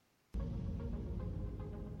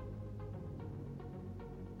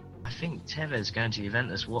think Tevez going to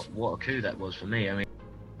Juventus, what a coup that was for me. I mean,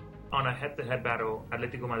 on a head-to-head battle,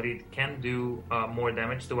 Atletico Madrid can do more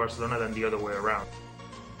damage to Barcelona than the other way around.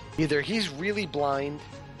 Either he's really blind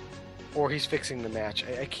or he's fixing the match.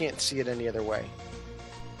 I can't see it any other way.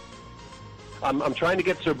 I'm trying to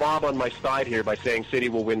get Sir Bob on my side here by saying City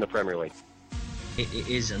will win the Premier League. it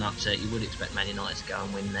is an upset. You would expect Man United to go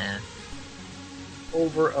and win there.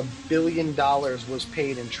 Over $1 billion was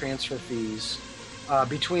paid in transfer fees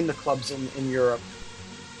between the clubs in Europe.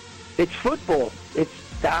 It's football. It's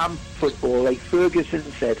damn football. Like Ferguson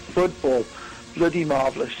said, football. Bloody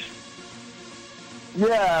marvellous.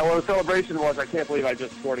 Yeah, well, the celebration was, I can't believe I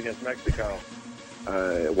just scored against Mexico.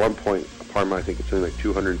 At one point, Parma, I think it's only like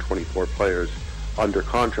 224 players under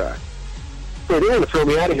contract. Hey, they're going to throw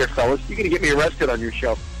me out of here, fellas. You're going to get me arrested on your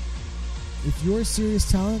show. If you're a serious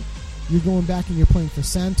talent, you're going back and you're playing for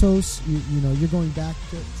Santos. You know, you're going back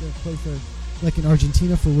to play for, like in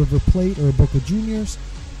Argentina, for River Plate or Boca Juniors,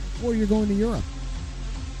 or you're going to Europe.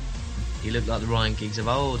 He looked like the Ryan Giggs of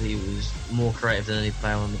old. He was more creative than any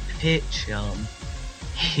player on the pitch.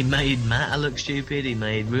 He made Mata look stupid. He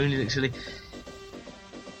made Rooney look silly.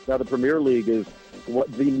 Now, the Premier League is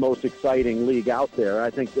the most exciting league out there.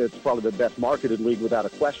 I think it's probably the best marketed league without a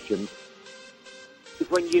question.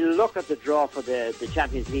 When you look at the draw for the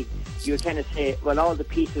Champions League, you kind of say, well, all the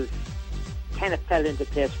pieces kind of fell into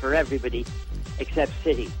place for everybody except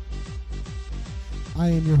City. I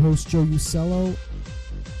am your host, Joe Usello.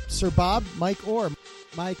 Sir Bob, Mike Orr,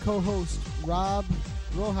 my co-host, Rob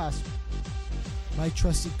Rojas, my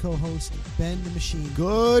trusted co-host, Ben the Machine.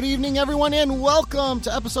 Good evening, everyone, and welcome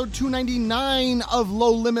to episode 299 of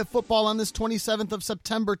Low Limit Football on this 27th of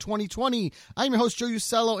September, 2020. I'm your host, Joe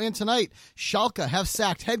Usello, and tonight, Schalke have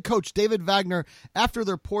sacked head coach David Wagner after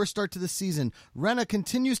their poor start to the season. Rennes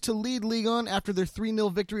continues to lead Ligue 1 after their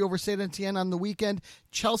 3-0 victory over Saint Etienne on the weekend.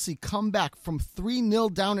 Chelsea come back from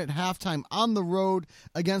 3-0 down at halftime on the road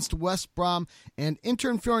against West Brom, and Inter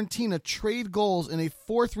and Fiorentina trade goals in a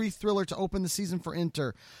 4-3 thriller to open the season for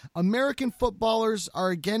Inter. American footballers are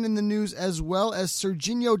again in the news, as well as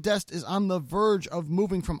Serginho Dest is on the verge of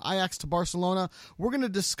moving from Ajax to Barcelona. We're going to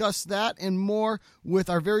discuss that and more with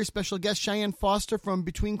our very special guest, Cheyenne Foster from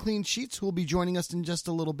Between Clean Sheets, who will be joining us in just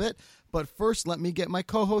a little bit. But first, let me get my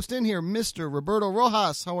co-host in here, Mr. Roberto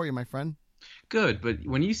Rojas. How are you, my friend? Good, but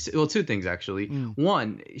when you say, well, two things actually.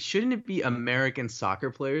 One, shouldn't it be American soccer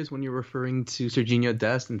players when you're referring to Serginho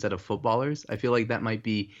Dest instead of footballers? I feel like that might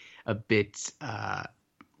be a bit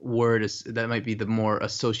that might be the more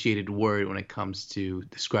associated word when it comes to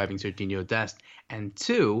describing Serginho Dest. And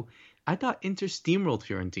two, I thought Inter steamrolled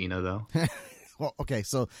Fiorentina though. Well, okay,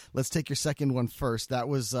 so let's take your second one first. That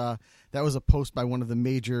was a post by one of the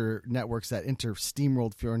major networks that Inter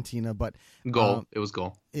steamrolled Fiorentina, but goal. It was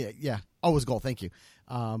goal. Yeah. Oh, it was goal. Thank you.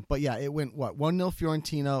 But yeah, it went 1-0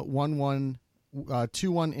 Fiorentina, 1-1,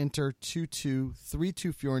 2-1 Inter, 2-2,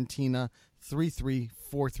 3-2 Fiorentina, 3-3,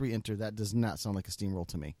 4-3 Inter. That does not sound like a steamroll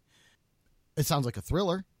to me. It sounds like a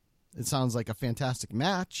thriller. It sounds like a fantastic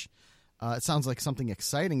match. It sounds like something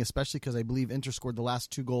exciting, especially because I believe Inter scored the last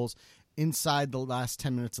 2 goals inside the last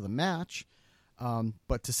 10 minutes of the match.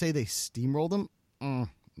 But to say they steamrolled them,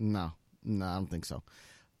 no, I don't think so.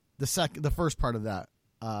 The first part of that,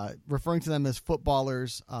 referring to them as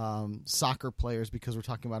footballers, soccer players, because we're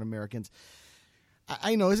talking about Americans.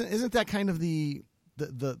 I know, isn't that kind of the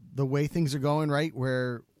way things are going, right?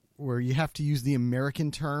 Where you have to use the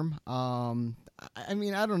American term. I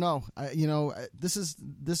mean, I don't know.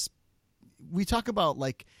 We talk about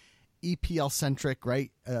like EPL centric,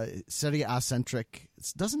 right? Serie A centric.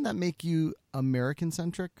 Doesn't that make you American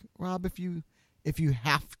centric, Rob? If you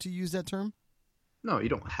have to use that term? No, you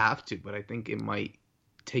don't have to, but I think it might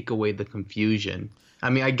take away the confusion. I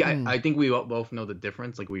mean, I think we both know the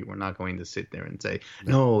difference. Like, we're not going to sit there and say,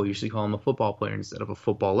 no, you should call him a football player instead of a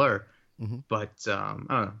footballer. Mm-hmm. But I don't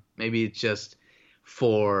know. Maybe it's just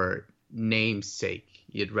for name's sake,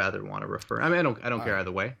 you'd rather want to refer. I mean, I don't care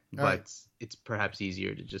either way, but it's perhaps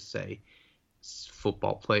easier to just say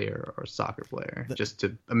football player or soccer player,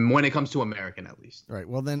 when it comes to American, at least. Right.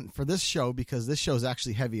 Well, then for this show, because this show is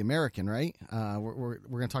actually heavy American, right? We're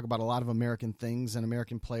going to talk about a lot of American things and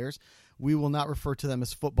American players. We will not refer to them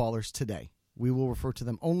as footballers today. We will refer to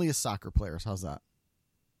them only as soccer players. How's that?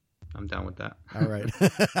 I'm down with that. All right.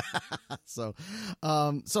 So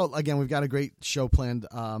again, we've got a great show planned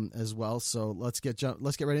as well. So let's get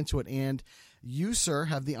right into it. And you, sir,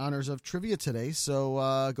 have the honors of trivia today.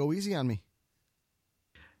 So go easy on me.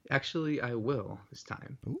 Actually, I will this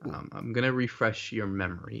time. I'm going to refresh your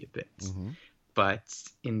memory a bit. Mm-hmm. But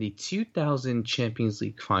in the 2000 Champions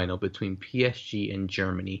League final between PSG and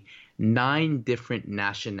Germany, 9 different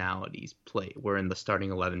nationalities were in the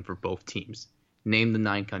starting 11 for both teams. Name the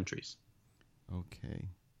 9 countries. Okay.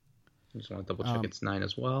 I just want to double check it's 9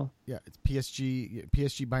 as well. Yeah, it's PSG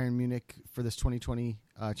Bayern Munich for this 2020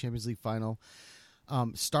 Champions League final.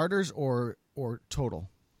 Starters or total?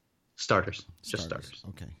 Starters. Just starters.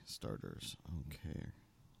 Okay, starters. Okay.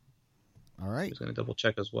 All right. Just going to double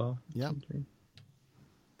check as well. Yeah. 2,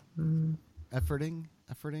 3. Efforting.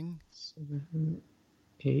 7,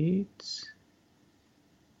 8,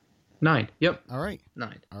 9. Yep. All right.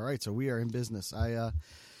 9. All right. So we are in business. I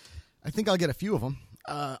think I'll get a few of them.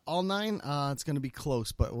 All 9. It's going to be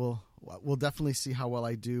close, but we'll definitely see how well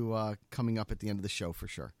I do coming up at the end of the show for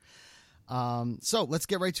sure. So let's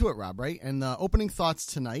get right to it, Rob, right? And the opening thoughts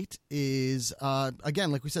tonight is,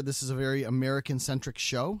 again, like we said, this is a very American-centric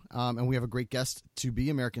show, and we have a great guest to be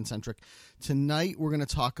American-centric. Tonight, we're going to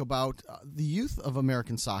talk about the youth of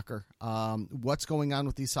American soccer, what's going on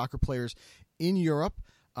with these soccer players in Europe.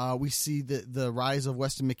 We see the rise of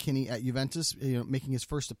Weston McKennie at Juventus, making his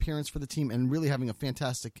first appearance for the team and really having a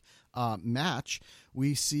fantastic match.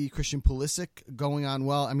 We see Christian Pulisic going on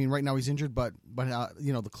well. I mean, right now he's injured, but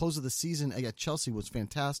the close of the season at Chelsea was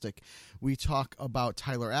fantastic. We talk about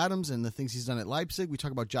Tyler Adams and the things he's done at Leipzig. We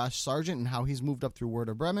talk about Josh Sargent and how he's moved up through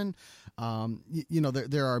Werder Bremen.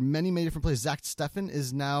 There are many different players. Zach Steffen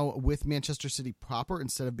is now with Manchester City proper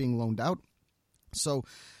instead of being loaned out. So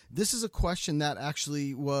this is a question that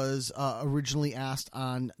actually was originally asked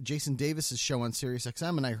on Jason Davis's show on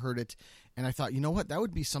SiriusXM, and I heard it, and I thought, you know what, that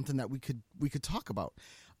would be something that we could talk about.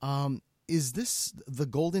 Is this the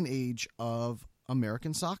golden age of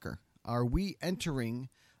American soccer? Are we entering,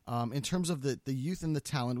 in terms of the youth and the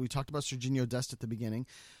talent? We talked about Serginho Dest at the beginning.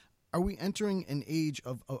 Are we entering an age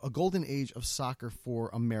of a golden age of soccer for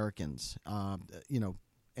Americans?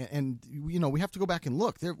 And we have to go back and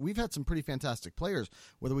look. We've had some pretty fantastic players,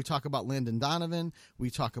 whether we talk about Landon Donovan, we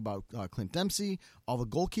talk about Clint Dempsey, all the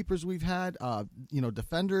goalkeepers we've had,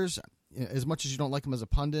 defenders. As much as you don't like him as a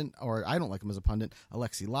pundit, or I don't like him as a pundit,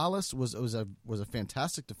 Alexi Lalas was a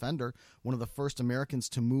fantastic defender, one of the first Americans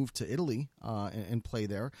to move to Italy and play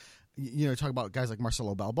there. Talk about guys like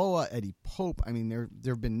Marcelo Balboa, Eddie Pope. I mean, there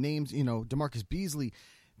have been names, DeMarcus Beasley.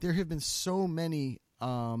 There have been so many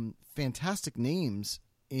fantastic names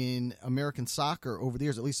in American soccer over the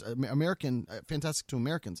years, at least fantastic to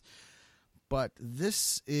Americans. But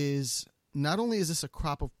this is, not only is this a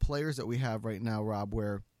crop of players that we have right now, Rob,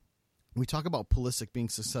 where we talk about Pulisic being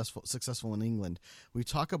successful in England. We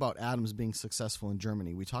talk about Adams being successful in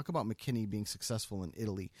Germany. We talk about McKennie being successful in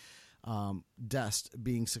Italy. Dest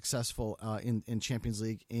being successful in Champions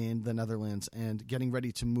League in the Netherlands and getting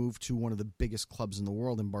ready to move to one of the biggest clubs in the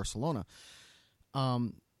world in Barcelona.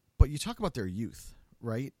 But you talk about their youth.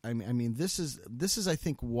 Right? I mean, this is I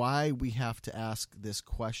think why we have to ask this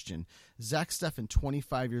question. Zach Steffen,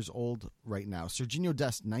 25 years old right now. Serginho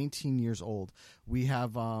Dest, 19 years old. We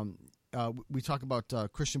have we talk about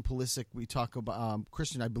Christian Pulisic. We talk about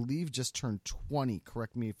Christian, I believe, just turned 20.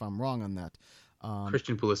 Correct me if I'm wrong on that.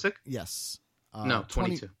 Christian Pulisic? Yes. No,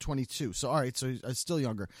 22. 22. So, all right, so he's still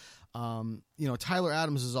younger. Tyler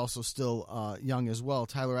Adams is also still young as well.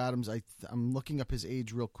 Tyler Adams, I'm looking up his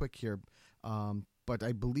age real quick here. But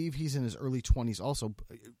I believe he's in his early 20s also.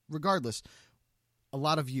 Regardless, a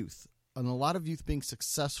lot of youth being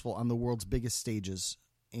successful on the world's biggest stages,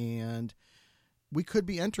 and we could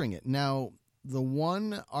be entering it. Now, the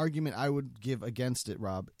one argument I would give against it,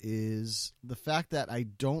 Rob, is the fact that I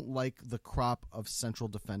don't like the crop of central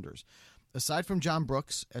defenders. Aside from John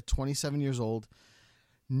Brooks at 27 years old,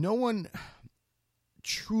 no one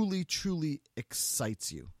truly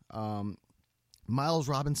excites you. Miles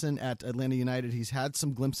Robinson at Atlanta United, he's had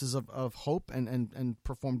some glimpses of hope and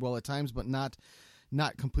performed well at times, but not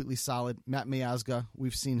completely solid. Matt Miazga,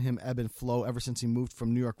 we've seen him ebb and flow ever since he moved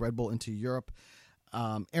from New York Red Bull into Europe.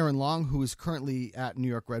 Aaron Long, who is currently at New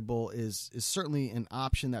York Red Bull, is certainly an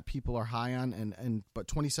option that people are high on, but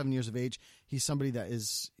 27 years of age, he's somebody that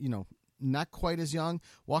is, not quite as young.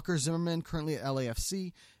 Walker Zimmerman, currently at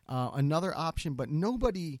LAFC, another option, but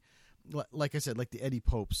nobody, like I said, like the Eddie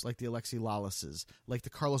Popes, like the Alexi Lalases, like the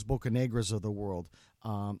Carlos Bocanegras of the world,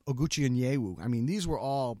 Oguchi Onyewu. I mean, these were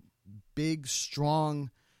all big,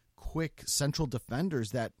 strong, quick central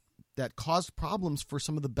defenders that caused problems for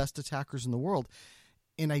some of the best attackers in the world.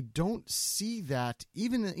 And I don't see that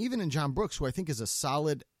even in John Brooks, who I think is a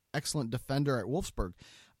solid, excellent defender at Wolfsburg.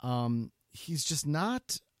 He's just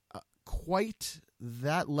not quite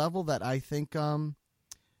that level that I think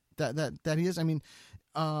that he is. I mean,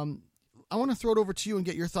 I want to throw it over to you and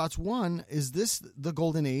get your thoughts. One, is this the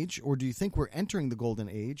golden age, or do you think we're entering the golden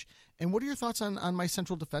age? And what are your thoughts on my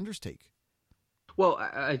central defenders take? Well,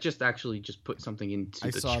 I just put something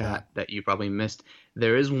into the chat that you probably missed.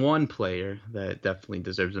 There is one player that definitely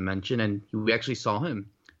deserves a mention, and we actually saw him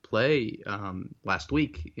play last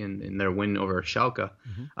week in their win over Schalke.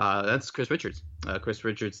 That's Chris Richards. Chris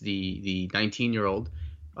Richards, the 19-year-old,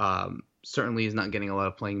 certainly is not getting a lot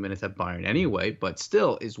of playing minutes at Bayern anyway, but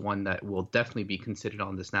still is one that will definitely be considered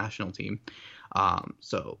on this national team.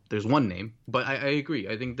 So there's one name, but I agree.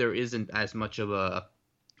 I think there isn't as much of a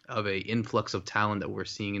influx of talent that we're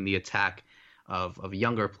seeing in the attack of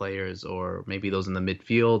younger players, or maybe those in the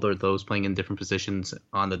midfield, or those playing in different positions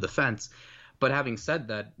on the defense. But having said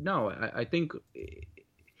that, no, I think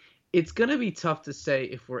it's going to be tough to say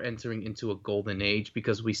if we're entering into a golden age,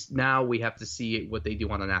 because we have to see what they do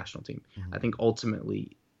on the national team. I think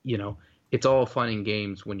ultimately, it's all fun and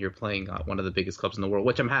games when you're playing one of the biggest clubs in the world,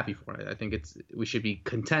 which I'm happy for. I think we should be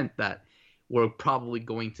content that we're probably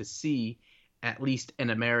going to see at least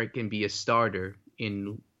an American be a starter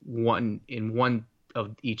in one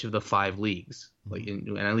of each of the 5 leagues,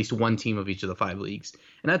 and at least one team of each of the 5 leagues,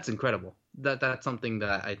 and that's incredible. That's something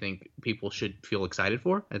that I think people should feel excited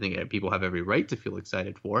for. I think people have every right to feel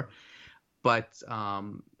excited for. But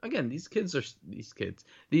again, these players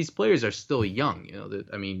are still young.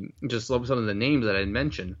 Just some of the names that I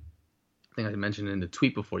mentioned. I think I mentioned in the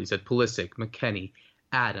tweet before. He said Pulisic, McKennie,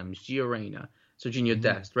 Adams, Giorena, Serginho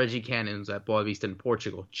Dest, Reggie Cannons at Boavista in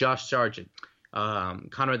Portugal, Josh Sargent,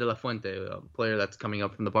 Conrad de la Fuente, a player that's coming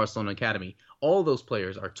up from the Barcelona Academy. All those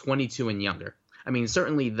players are 22 and younger.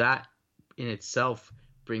 Certainly that in itself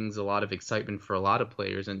brings a lot of excitement for a lot of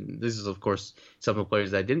players. And this is, of course, some of the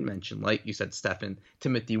players that I didn't mention, like you said, Stefan,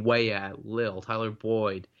 Timothy Weah, Lille, Tyler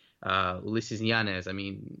Boyd, Ulises Yanez,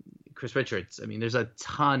 Chris Richards. There's a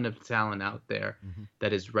ton of talent out there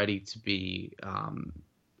that is ready to be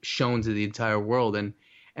shown to the entire world. And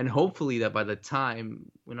hopefully that by the time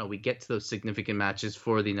we get to those significant matches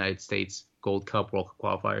for the United States Gold Cup, World Cup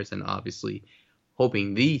qualifiers, and obviously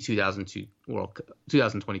hoping the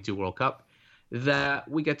 2022 World Cup, that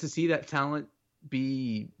we get to see that talent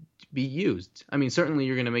be used. Certainly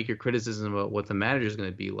you're going to make your criticism about what the manager is going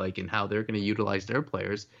to be like and how they're going to utilize their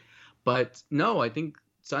players. But no, I think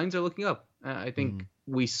signs are looking up. I think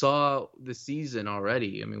we saw the season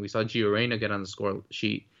already. We saw Giorena get on the score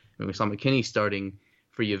sheet. We saw McKennie starting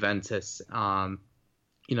for Juventus.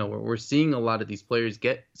 We're seeing a lot of these players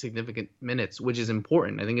get significant minutes, which is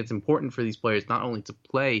important. I think it's important for these players not only to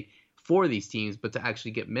play for these teams, but to actually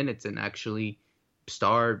get minutes and actually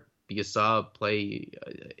start, be a sub, play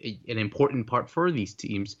an important part for these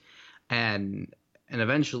teams. And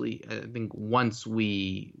eventually, I think once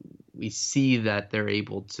we see that they're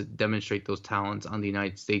able to demonstrate those talents on the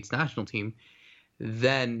United States national team,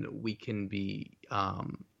 then we can be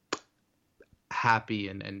happy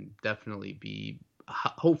and definitely be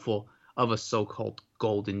hopeful of a so-called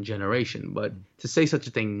golden generation. But to say such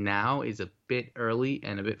a thing now is a bit early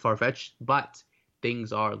and a bit far-fetched, but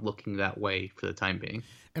things are looking that way for the time being.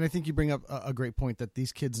 And I think you bring up a great point that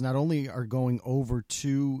these kids not only are going over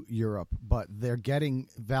to Europe, but they're getting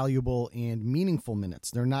valuable and meaningful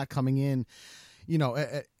minutes. They're not coming in,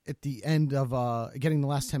 at the end of getting the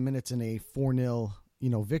last 10 minutes in a 4-0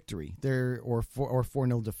 victory or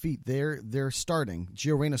 4-0 defeat. They're starting.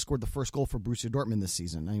 Giorena scored the first goal for Borussia Dortmund this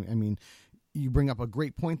season. You bring up a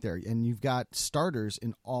great point there, and you've got starters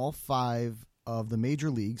in all 5 of the major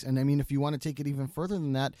leagues. And if you want to take it even further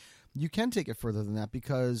than that, you can take it further than that,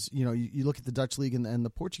 because you look at the Dutch league and the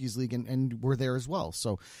Portuguese league, and we're there as well.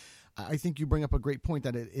 So I think you bring up a great point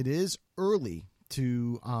that it is early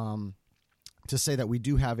to say that we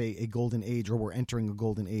do have a golden age, or we're entering a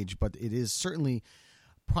golden age, but it is certainly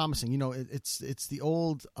promising. It's the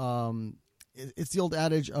old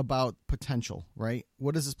adage about potential, right?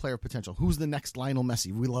 What is this player of potential? Who's the next Lionel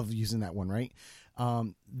Messi? We love using that one, right?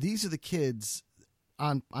 These are the kids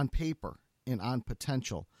on paper and on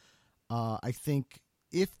potential. I think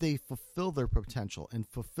if they fulfill their potential and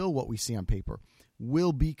fulfill what we see on paper,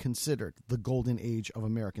 will be considered the golden age of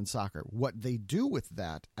American soccer. What they do with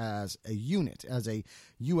that as a unit, as a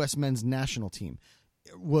U.S. men's national team,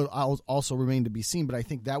 will also remain to be seen, but I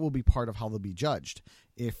think that will be part of how they'll be judged.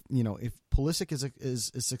 If Pulisic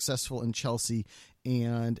is successful in Chelsea,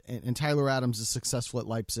 and Tyler Adams is successful at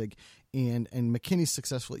Leipzig, and McKennie's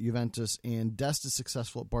successful at Juventus, and Dest is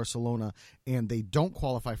successful at Barcelona, and they don't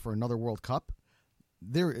qualify for another World Cup,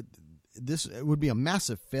 this would be a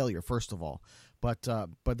massive failure, first of all. But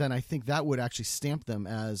then I think that would actually stamp them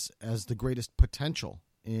as the greatest potential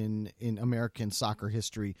in American soccer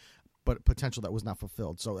history, but potential that was not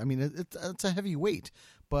fulfilled. So, it's a heavy weight,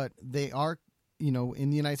 but they are, in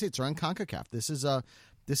the United States, they're on CONCACAF. This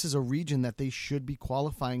is a region that they should be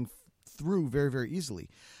qualifying through very, very easily.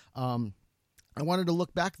 I wanted to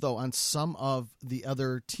look back, though, on some of the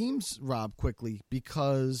other teams, Rob, quickly,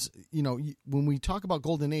 because, when we talk about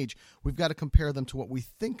Golden Age, we've got to compare them to what we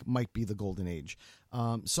think might be the Golden Age.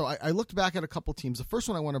 So I looked back at a couple teams. The first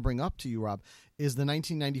one I want to bring up to you, Rob, is the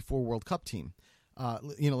 1994 World Cup team.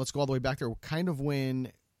 Let's go all the way back there, kind of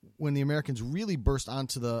when the Americans really burst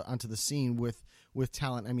onto the scene with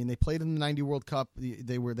talent. I mean, they played in the 90 World Cup.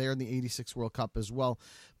 They were there in the 86 World Cup as well.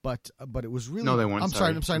 But it was really... No, they weren't. I'm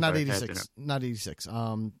sorry, not 86. Not 86.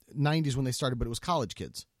 90s when they started, but it was college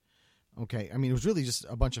kids. Okay, I mean, it was really just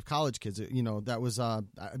a bunch of college kids. That was, I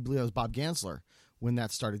believe that was Bob Gansler when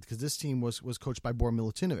that started, because this team was coached by Bor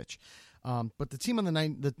Milutinovic. But the team on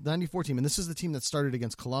the 94 team, and this is the team that started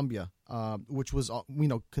against Colombia, which was,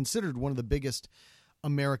 considered one of the biggest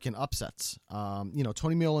American upsets.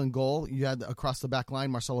 Tony Meola in goal. You had across the back line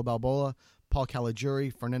Marcelo Balboa, Paul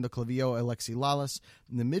Caligiuri, Fernando Clavillo, Alexi Lalas.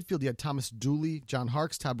 In the midfield, you had Thomas Dooley, John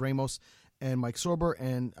Harkes, Tab Ramos, and Mike Sorber.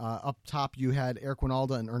 And up top, you had Eric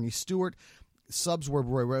Winalda and Ernie Stewart. Subs were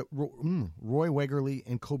Roy Wegerle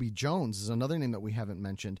and Kobe Jones is another name that we haven't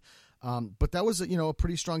mentioned. But that was a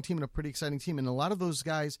pretty strong team and a pretty exciting team. And a lot of those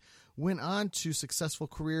guys went on to successful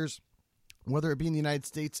careers, whether it be in the United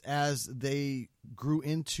States as they grew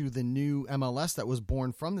into the new MLS that was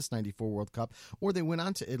born from this 94 World Cup, or they went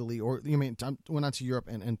on to Italy, or went on to Europe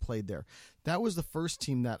and played there. That was the first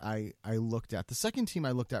team that I looked at. The second team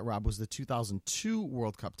I looked at, Rob, was the 2002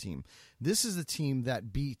 World Cup team. This is the team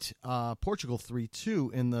that beat Portugal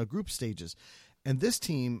 3-2 in the group stages. And this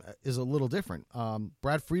team is a little different.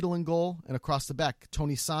 Brad Friedel in goal, and across the back,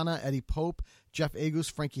 Tony Sana, Eddie Pope, Jeff Agus,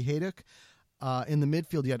 Frankie Hayduk. In the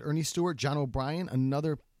midfield, you had Ernie Stewart, John O'Brien,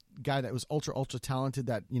 another guy that was ultra talented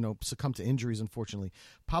that, succumbed to injuries, unfortunately.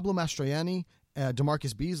 Pablo Mastroianni,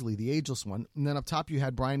 DeMarcus Beasley, the ageless one. And then up top, you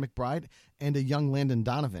had Brian McBride and a young Landon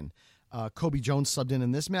Donovan. Kobe Jones subbed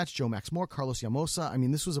in this match, Joe Max Moore, Carlos Llamosa. I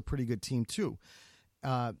mean, this was a pretty good team, too.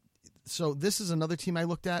 So this is another team I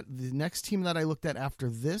looked at. The next team that I looked at after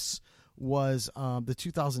this was the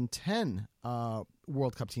 2010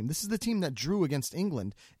 World Cup team. This is the team that drew against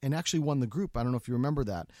England and actually won the group. I don't know if you remember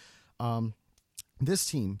that. This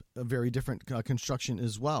team, a very different construction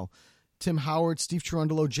as well. Tim Howard, Steve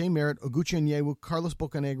Cherundolo, Jay Merritt, Oguchi Onyewu, Carlos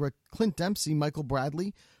Bocanegra, Clint Dempsey, Michael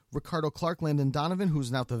Bradley, Ricardo Clark, Landon Donovan,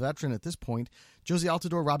 who's now the veteran at this point, Josie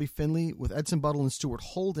Altidore, Robbie Finley, with Edson Buttle and Stuart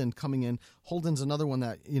Holden coming in. Holden's another one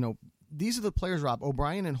that, these are the players, Rob,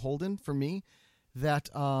 O'Brien and Holden, for me, that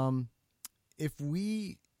if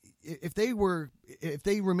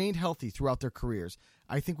they remained healthy throughout their careers,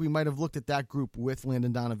 I think we might have looked at that group with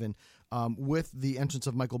Landon Donovan, with the entrance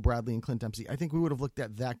of Michael Bradley and Clint Dempsey. I think we would have looked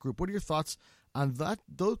at that group. What are your thoughts on that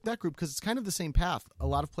group? Because it's kind of the same path. A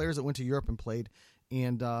lot of players that went to Europe and played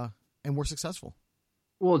and were successful.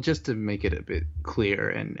 Well, just to make it a bit clear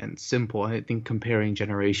and simple, I think comparing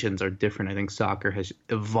generations are different. I think soccer has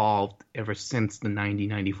evolved ever since the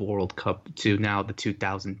 1994 World Cup to now the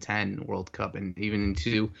 2010 World Cup, and even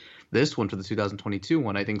into this one for the 2022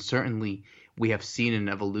 one. I think certainly we have seen an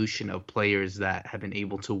evolution of players that have been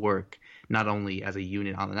able to work not only as a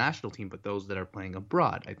unit on the national team, but those that are playing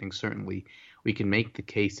abroad. I think certainly we can make the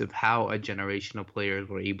case of how a generation of players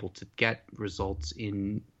were able to get results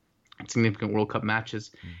in significant World Cup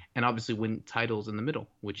matches and obviously win titles in the middle,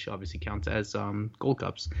 which obviously counts as Gold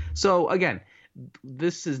Cups. So again,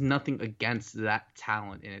 this is nothing against that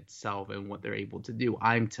talent in itself and what they're able to do.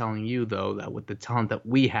 I'm telling you, though, that with the talent that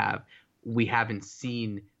we haven't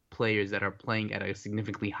seen players that are playing at a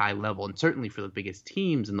significantly high level, and certainly for the biggest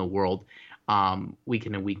teams in the world, week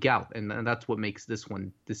in and week out. And that's what makes this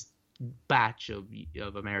batch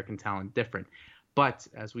of American talent different. But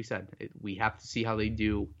as we said, we have to see how they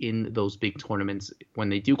do in those big tournaments when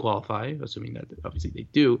they do qualify, assuming that obviously they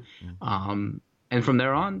do. And from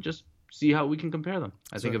there on, just see how we can compare them.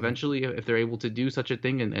 I think eventually if they're able to do such a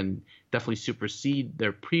thing and definitely supersede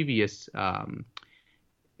their previous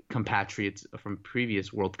compatriots from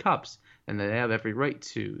previous World Cups, and they have every right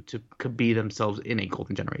to be themselves in a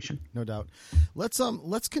golden generation. No doubt.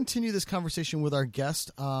 Let's continue this conversation with our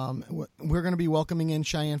guest. We're going to be welcoming in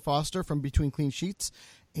Cheyenne Foster from Between Clean Sheets,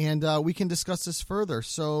 and we can discuss this further.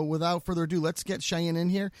 So without further ado, let's get Cheyenne in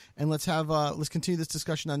here, and let's continue this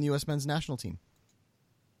discussion on the U.S. men's national team.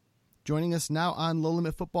 Joining us now on Low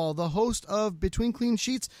Limit Football, the host of Between Clean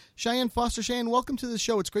Sheets, Cheyenne Foster. Cheyenne, welcome to the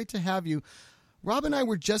show. It's great to have you. Rob and I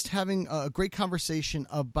were just having a great conversation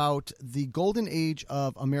about the golden age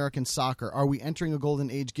of American soccer. Are we entering a golden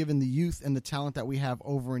age given the youth and the talent that we have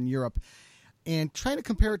over in Europe? And trying to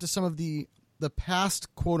compare it to some of the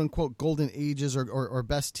past quote-unquote golden ages or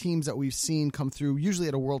best teams that we've seen come through, usually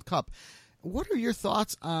at a World Cup. what are your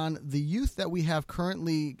thoughts on the youth that we have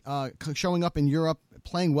currently showing up in Europe,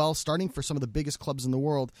 playing well, starting for some of the biggest clubs in the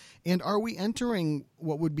world? And are we entering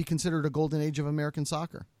what would be considered a golden age of American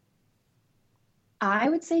soccer? I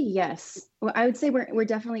would say yes. Well, I would say we're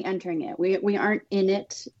definitely entering it. We aren't in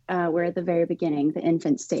it. We're at the very beginning, the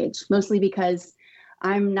infant stage, mostly because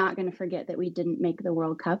I'm not going to forget that we didn't make the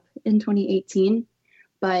World Cup in 2018.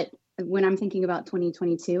 But when I'm thinking about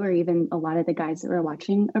 2022, or even a lot of the guys that we're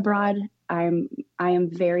watching abroad, I am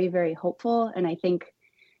very, very hopeful. And I think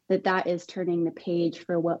that is turning the page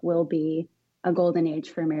for what will be a golden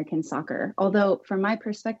age for American soccer. Although from my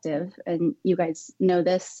perspective, and you guys know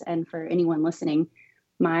this, and for anyone listening,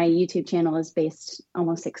 my YouTube channel is based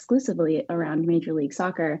almost exclusively around Major League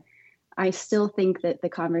Soccer. I still think that the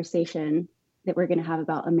conversation that we're going to have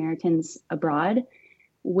about Americans abroad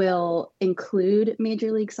will include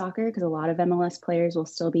Major League Soccer, because a lot of MLS players will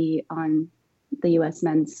still be on the U.S.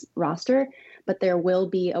 men's roster, but there will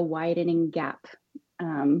be a widening gap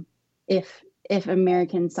if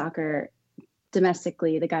American soccer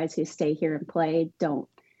domestically, the guys who stay here and play, don't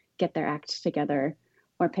get their act together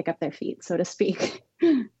or pick up their feet, so to speak.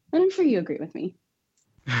 And I'm sure you agree with me.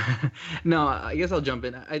 No, I guess I'll jump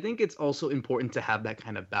in. I think it's also important to have that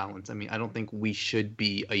kind of balance. I mean, I don't think we should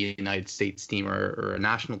be a United States team or a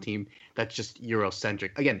national team that's just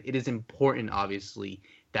Eurocentric. Again, it is important, obviously,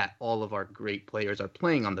 that all of our great players are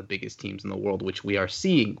playing on the biggest teams in the world, which we are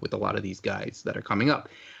seeing with a lot of these guys that are coming up.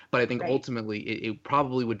 But I think ultimately it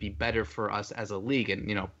probably would be better for us as a league. And,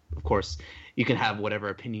 you know, of course, you can have whatever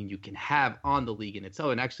opinion you can have on the league in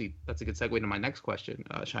itself. And actually, that's a good segue to my next question,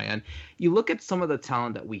 Cheyenne. You look at some of the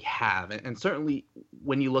talent that we have, and certainly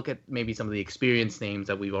when you look at maybe some of the experienced names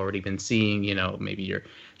that we've already been seeing, you know, maybe your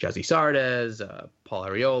Jazzy Sardes, Paul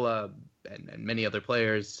Arriola, and many other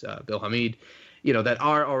players, Bill Hamid, you know, that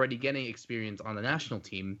are already getting experience on the national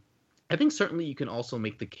team. I think certainly you can also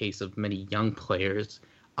make the case of many young players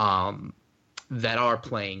that are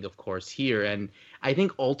playing, of course, here. And I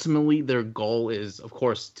think ultimately their goal is, of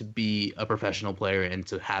course, to be a professional player and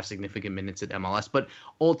to have significant minutes at MLS. But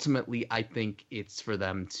ultimately, I think it's for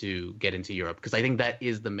them to get into Europe, because I think that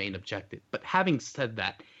is the main objective. But having said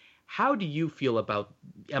that, how do you feel about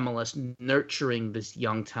MLS nurturing this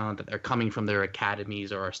young talent that are coming from their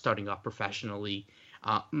academies or are starting off professionally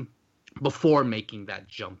before making that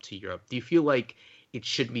jump to Europe? Do you feel like it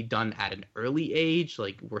should be done at an early age,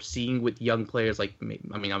 like we're seeing with young players? Like, I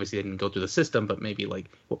mean, obviously they didn't go through the system, but maybe like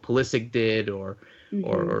what Pulisic did, or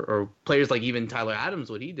players like even Tyler Adams,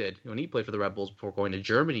 what he did when he played for the Red Bulls before going to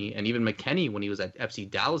Germany, and even McKennie when he was at FC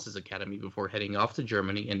Dallas's academy before heading off to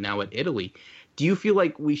Germany and now at Italy. Do you feel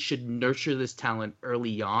like we should nurture this talent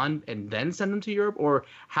early on and then send them to Europe, or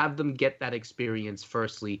have them get that experience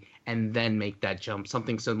firstly and then make that jump?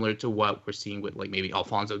 Something similar to what we're seeing with like maybe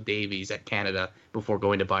Alphonso Davies at Canada before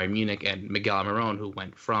going to Bayern Munich, and Miguel Almiron, who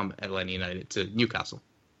went from Atlanta United to Newcastle.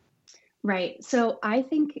 Right. So I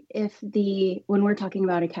think when we're talking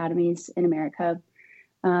about academies in America,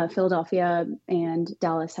 Philadelphia and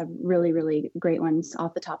Dallas have really, really great ones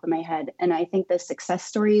off the top of my head. And I think the success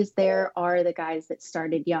stories there are the guys that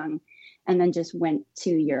started young and then just went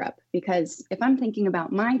to Europe. Because if I'm thinking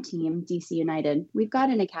about my team, DC United, we've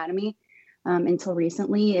got an academy. Until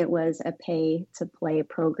recently, it was a pay-to-play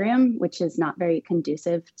program, which is not very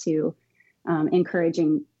conducive to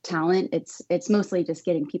encouraging talent. It's mostly just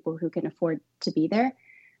getting people who can afford to be there.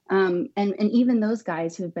 And even those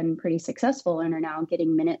guys who've been pretty successful and are now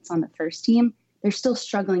getting minutes on the first team, they're still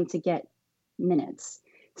struggling to get minutes.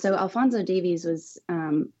 So Alphonso Davies was,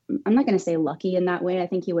 I'm not going to say lucky in that way. I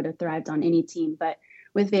think he would have thrived on any team. But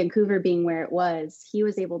with Vancouver being where it was, he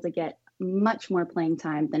was able to get much more playing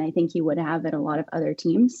time than I think he would have at a lot of other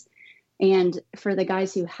teams. And for the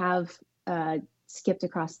guys who have skipped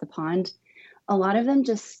across the pond, a lot of them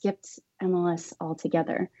just skipped MLS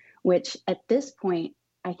altogether, which at this point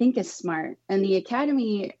I think is smart. And the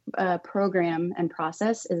academy program and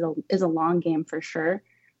process is a long game for sure.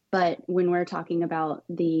 But when we're talking about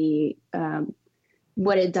the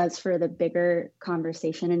what it does for the bigger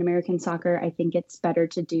conversation in American soccer, I think it's better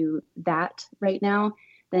to do that right now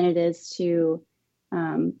than it is to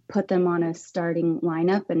put them on a starting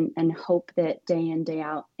lineup and hope that day in, day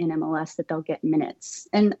out in MLS that they'll get minutes.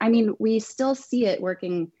 And I mean, we still see it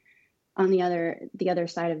working on the other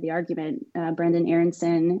side of the argument. Brendan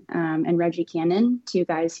Aronson and Reggie Cannon, two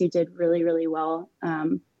guys who did really, really well,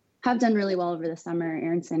 have done really well over the summer.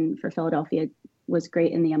 Aronson for Philadelphia was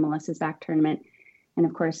great in the MLS's back tournament. And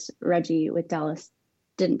of course, Reggie with Dallas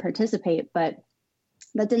didn't participate, but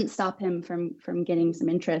that didn't stop him from getting some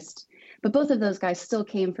interest. But both of those guys still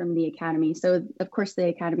came from the academy. So of course the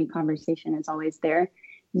academy conversation is always there.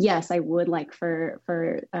 yes, I would like for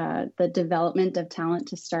the development of talent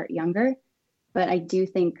to start younger, but I do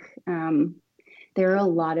think there are a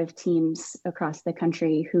lot of teams across the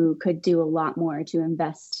country who could do a lot more to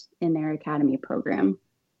invest in their academy program.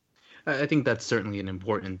 I think that's certainly an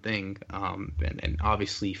important thing. And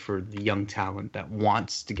obviously for the young talent that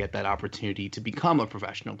wants to get that opportunity to become a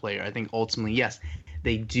professional player, I think ultimately, yes,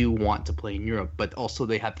 they do want to play in Europe, but also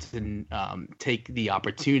they have to take the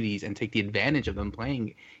opportunities and take the advantage of them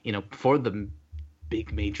playing, for the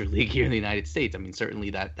big major league here in the United States. I mean, certainly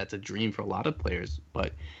that's a dream for a lot of players,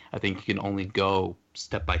 but I think you can only go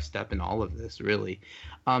step by step in all of this, really.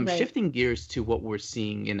 Right. Shifting gears to what we're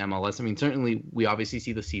seeing in MLS, I mean, certainly we obviously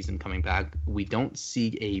see the season coming back. We don't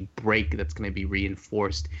see a break that's going to be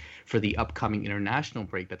reinforced for the upcoming international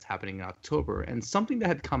break that's happening in October. And something that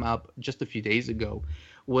had come up just a few days ago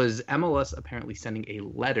was MLS apparently sending a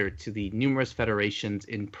letter to the numerous federations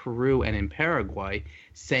in Peru and in Paraguay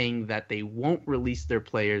saying that they won't release their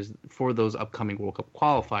players for those upcoming World Cup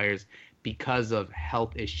qualifiers because of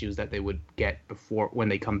health issues that they would get before when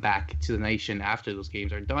they come back to the nation after those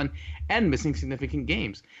games are done and missing significant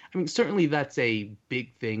games. I mean, certainly that's a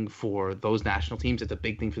big thing for those national teams. It's a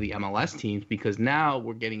big thing for the MLS teams because now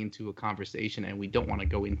we're getting into a conversation and we don't want to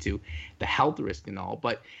go into the health risk and all,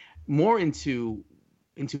 but more into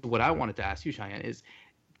what I wanted to ask you, Cheyenne, is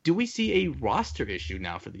do we see a roster issue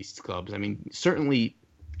now for these clubs? I mean, certainly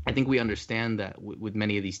I think we understand that with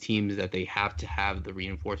many of these teams that they have to have the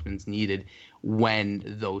reinforcements needed when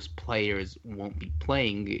those players won't be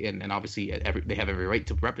playing. And obviously they have every right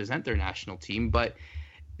to represent their national team. But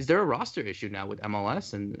is there a roster issue now with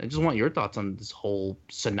MLS? And I just want your thoughts on this whole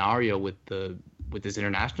scenario with this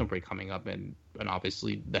international break coming up and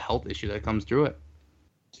obviously the health issue that comes through it.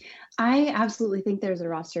 I absolutely think there's a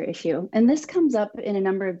roster issue. And this comes up in a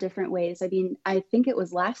number of different ways. I mean, I think it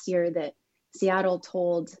was last year that Seattle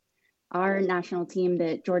told our national team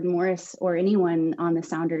that Jordan Morris or anyone on the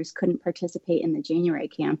Sounders couldn't participate in the January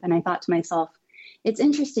camp. And I thought to myself, it's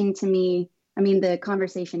interesting to me. I mean, the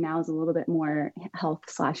conversation now is a little bit more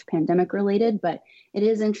health/pandemic related, but it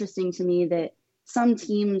is interesting to me that some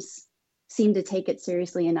teams seem to take it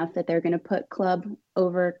seriously enough that they're going to put club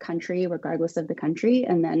over country, regardless of the country.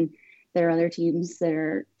 And then there are other teams that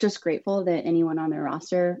are just grateful that anyone on their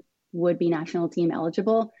roster would be national team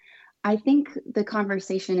eligible. I think the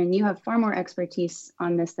conversation, and you have far more expertise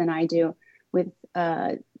on this than I do with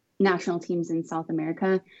national teams in South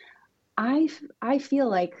America. I feel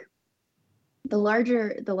like the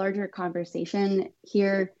larger conversation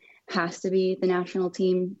here has to be the national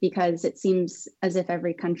team because it seems as if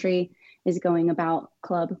every country is going about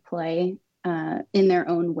club play in their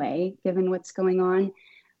own way, given what's going on.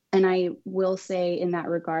 And I will say in that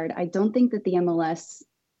regard, I don't think that the MLS,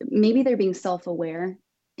 maybe they're being self-aware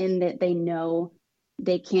in that they know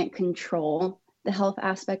they can't control the health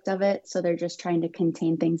aspect of it. So they're just trying to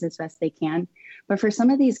contain things as best they can. But for some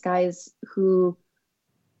of these guys who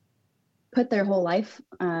put their whole life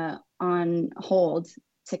on hold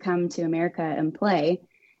to come to America and play,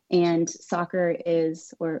 and soccer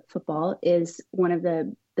or football is one of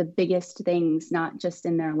the biggest things, not just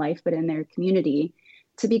in their life, but in their community,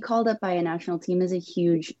 to be called up by a national team is a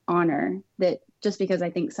huge honor that just because I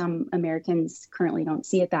think some Americans currently don't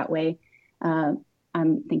see it that way.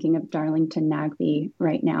 I'm thinking of Darlington Nagbe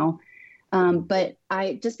right now. But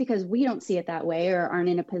just because we don't see it that way or aren't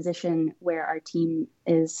in a position where our team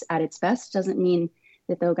is at its best doesn't mean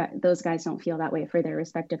that those guys don't feel that way for their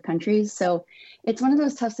respective countries. So it's one of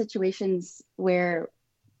those tough situations where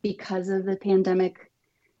because of the pandemic,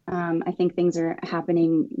 I think things are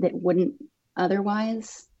happening that wouldn't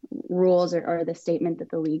otherwise, rules or the statement that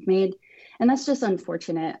the league made. And that's just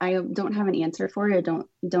unfortunate. I don't have an answer for it. I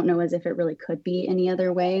don't know as if it really could be any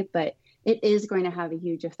other way, but it is going to have a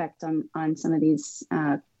huge effect on some of these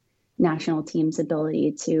national teams'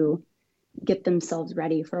 ability to get themselves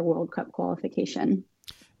ready for a World Cup qualification.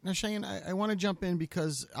 Now, Cheyenne, I want to jump in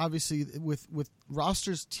because obviously with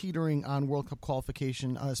rosters teetering on World Cup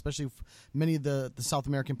qualification, especially if many of the South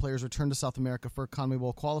American players return to South America for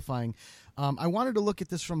CONMEBOL qualifying, I wanted to look at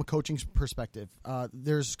this from a coaching perspective.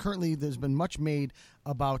 There's been much made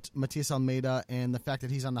about Matias Almeida and the fact that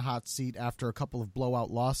he's on the hot seat after a couple of blowout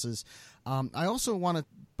losses. I also want to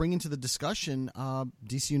bring into the discussion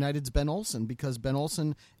DC United's Ben Olsen, because Ben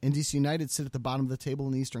Olsen and DC United sit at the bottom of the table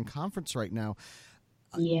in the Eastern Conference right now.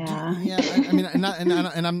 Yeah. I mean,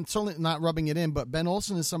 and I'm certainly not rubbing it in, but Ben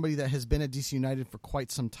Olsen is somebody that has been at DC United for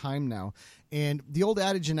quite some time now. And the old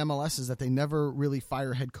adage in MLS is that they never really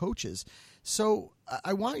fire head coaches. So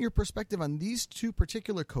I want your perspective on these two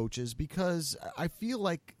particular coaches, because I feel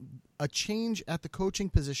like a change at the coaching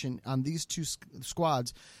position on these two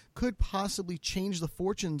squads could possibly change the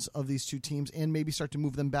fortunes of these two teams and maybe start to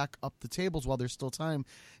move them back up the tables while there's still time.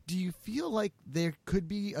 Do you feel like there could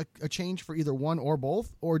be a change for either one or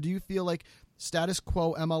both? Or do you feel like status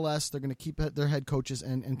quo MLS, they're going to keep their head coaches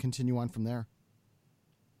and continue on from there?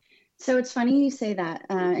 So it's funny you say that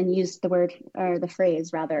and use the word, or the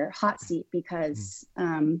phrase rather, hot seat, because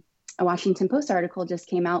a Washington Post article just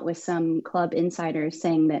came out with some club insiders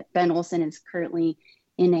saying that Ben Olsen is currently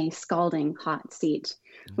in a scalding hot seat,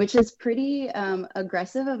 which is pretty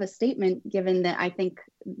aggressive of a statement, given that I think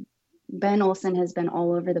Ben Olsen has been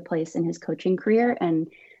all over the place in his coaching career, and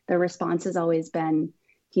the response has always been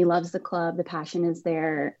he loves the club, the passion is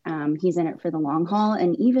there, he's in it for the long haul.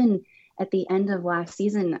 And even at the end of last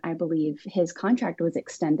season, I believe his contract was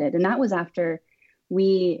extended, and that was after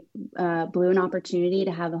we blew an opportunity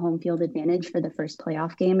to have a home field advantage for the first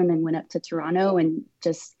playoff game, and then went up to Toronto and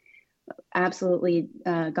just absolutely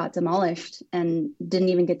got demolished and didn't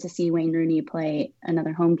even get to see Wayne Rooney play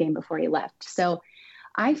another home game before he left. So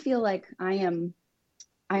I feel like I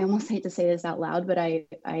almost hate to say this out loud, but I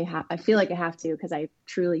feel like I have to, because I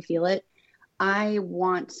truly feel it. I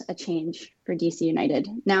want a change for DC United.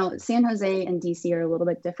 Now, San Jose and DC are a little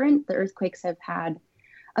bit different. The Earthquakes have had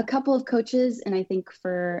a couple of coaches, and I think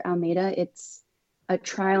for Almeida, it's a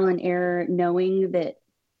trial and error, knowing that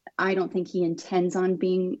I don't think he intends on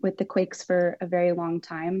being with the Quakes for a very long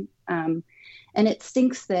time. And it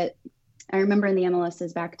stinks that I remember in the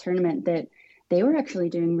MLS's back tournament that they were actually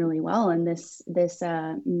doing really well, and this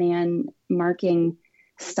man marking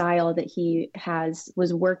style that he has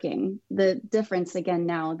was working. The difference, again,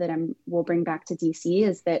 now that we'll bring back to DC,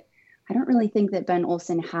 is that I don't really think that Ben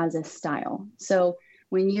Olsen has a style. So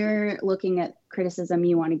when you're looking at criticism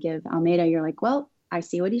you want to give Almeida, you're like, well, I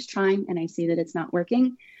see what he's trying and I see that it's not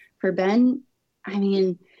working. For Ben, I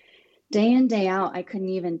mean, day in, day out, I couldn't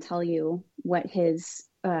even tell you what his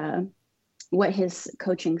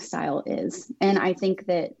coaching style is. And I think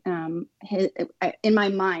that in my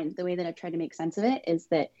mind, the way that I try to make sense of it is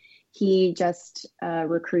that he just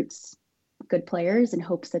recruits good players and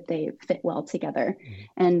hopes that they fit well together.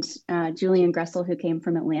 And Julian Gressel, who came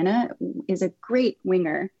from Atlanta, is a great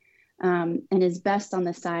winger and is best on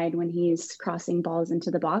the side when he's crossing balls into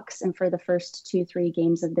the box. And for the first 2-3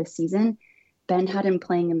 games of this season, Ben had him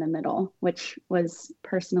playing in the middle, which was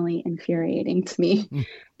personally infuriating to me.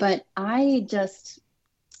 But I just,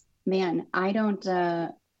 man, I don't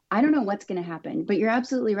know what's going to happen. But you're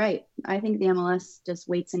absolutely right. I think the MLS just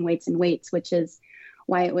waits and waits and waits, which is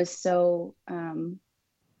why it was so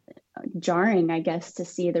jarring, I guess, to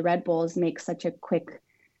see the Red Bulls make such a quick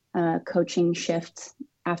coaching shift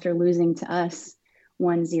after losing to us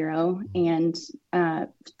 1-0. And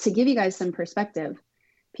to give you guys some perspective,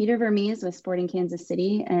 Peter Vermees with Sporting Kansas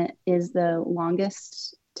City is the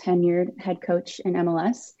longest tenured head coach in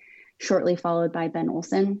MLS, shortly followed by Ben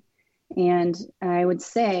Olsen. And I would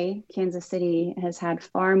say Kansas City has had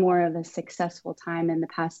far more of a successful time in the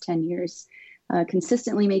past 10 years,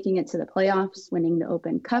 consistently making it to the playoffs, winning the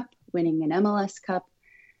Open Cup, winning an MLS Cup.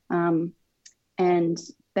 And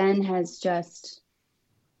Ben has just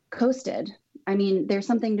coasted. I mean, there's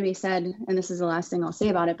something to be said, and this is the last thing I'll say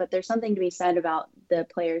about it, but there's something to be said about the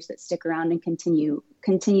players that stick around and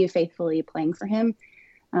continue faithfully playing for him.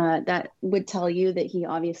 That would tell you that he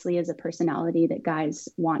obviously is a personality that guys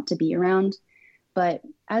want to be around. But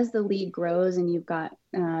as the league grows and you've got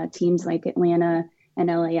teams like Atlanta and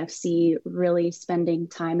LAFC really spending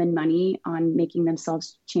time and money on making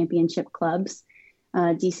themselves championship clubs,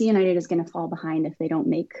 DC United is going to fall behind if they don't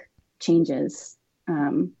make changes.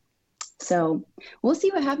 So we'll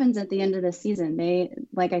see what happens at the end of the season.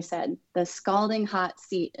 Like I said, the scalding hot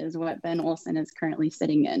seat is what Ben Olsen is currently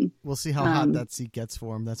sitting in. We'll see how hot that seat gets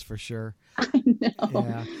for him. That's for sure. I know.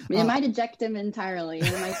 Yeah. It might eject him entirely.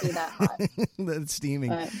 It might be that hot. That's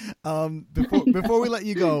steaming. Before we let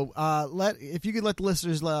you go, if you could let the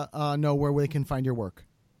listeners know where they can find your work.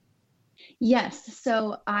 Yes.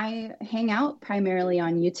 So I hang out primarily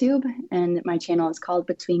on YouTube, and my channel is called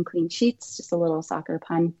Between Clean Sheets, just a little soccer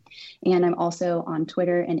pun. And I'm also on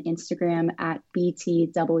Twitter and Instagram at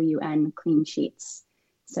BTWN Clean Sheets.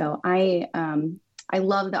 So I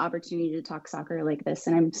love the opportunity to talk soccer like this,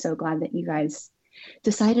 and I'm so glad that you guys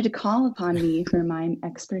decided to call upon me for my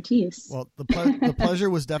expertise. Well, the pleasure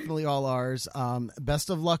was definitely all ours. Best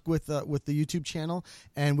of luck with the YouTube channel,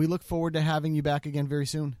 and we look forward to having you back again very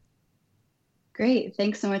soon. Great.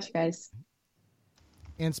 Thanks so much, guys.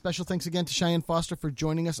 And special thanks again to Cheyenne Foster for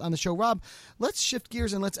joining us on the show. Rob, let's shift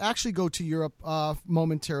gears and let's actually go to Europe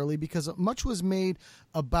momentarily, because much was made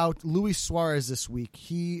about Luis Suarez this week.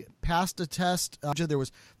 He passed a test. There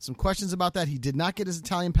was some questions about that. He did not get his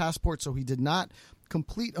Italian passport, so he did not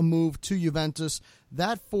complete a move to Juventus.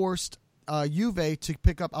 That forced Juve to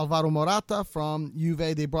pick up Alvaro Morata from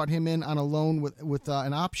Juve. They brought him in on a loan with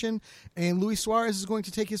an option, and Luis Suarez is going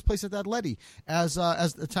to take his place at Atleti. As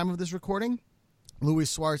the time of this recording,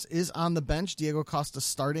 Luis Suarez is on the bench. Diego Costa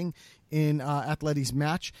starting in Atleti's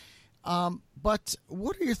match. But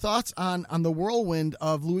what are your thoughts on the whirlwind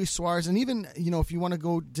of Luis Suarez? And even, if you want to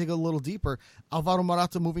go dig a little deeper, Alvaro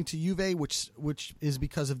Morata moving to Juve, which is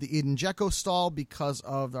because of the Edin Dzeko stall, because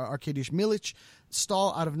of the Arkadiusz Milic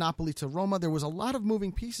stall out of Napoli to Roma. There was a lot of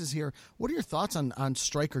moving pieces here. What are your thoughts on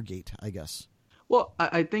Strikergate, I guess? Well,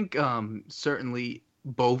 I think certainly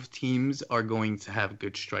both teams are going to have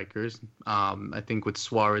good strikers. I think with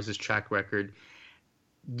Suarez's track record,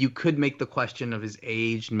 you could make the question of his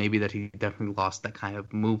age, and maybe that he definitely lost that kind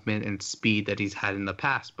of movement and speed that he's had in the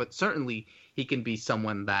past. But certainly he can be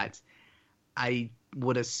someone that I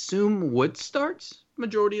would assume would start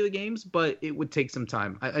majority of the games, but it would take some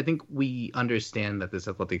time. I think we understand that this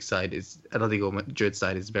Atletico Madrid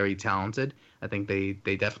side is very talented. I think they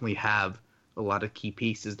definitely have a lot of key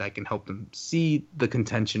pieces that can help them see the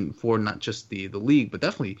contention for not just the league, but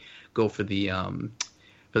definitely go for the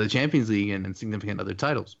Champions League and significant other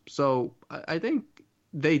titles. So I think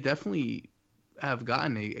they definitely have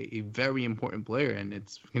gotten a very important player, and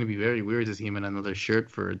it's going to be very weird to see him in another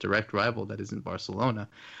shirt for a direct rival that isn't Barcelona.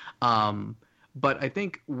 But I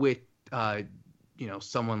think with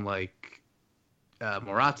someone like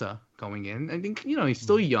Morata going in, I think he's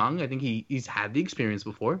still young. I think he's had the experience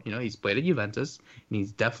before. He's played at Juventus, and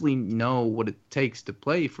he's definitely know what it takes to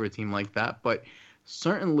play for a team like that. But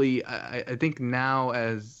certainly, I think now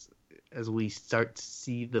as we start to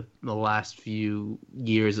see the last few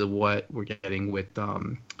years of what we're getting with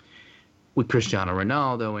Cristiano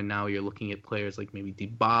Ronaldo, and now you're looking at players like maybe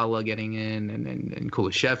Dybala getting in, and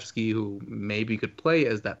Kulusevski, who maybe could play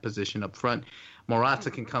as that position up front. Morata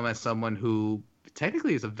can come as someone who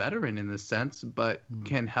technically is a veteran in this sense, but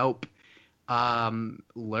can help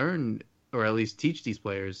learn, or at least teach these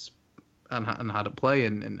players on how to play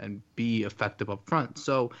and be effective up front.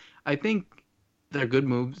 So I think they're good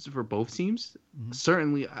moves for both teams. Mm-hmm.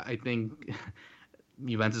 Certainly, I think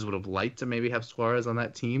Juventus would have liked to maybe have Suarez on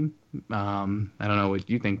that team. I don't know what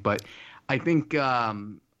you think, but I think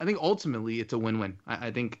ultimately it's a win-win.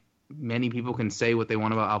 I think many people can say what they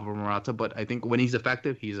want about Alvaro Morata, but I think when he's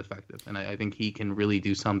effective, and I think he can really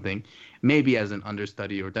do something, maybe as an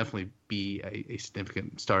understudy, or definitely be a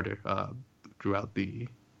significant starter throughout the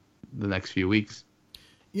next few weeks.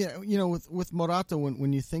 Yeah, with Morata,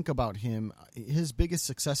 when you think about him, his biggest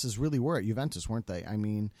successes really were at Juventus, weren't they? I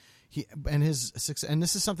mean, his success, and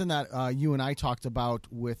this is something that you and I talked about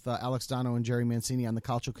with Alex Dono and Jerry Mancini on the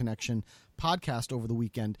Calcio Connection podcast over the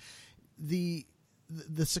weekend. The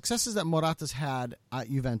successes that Morata's had at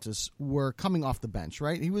Juventus were coming off the bench,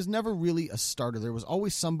 right? He was never really a starter. There was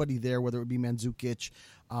always somebody there, whether it would be Mandzukic.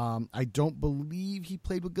 I don't believe he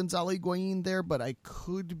played with Gonzalo Higuain there, but I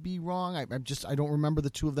could be wrong. I don't remember the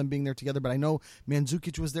two of them being there together, but I know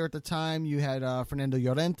Mandzukic was there at the time. You had Fernando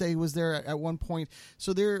Llorente was there at one point.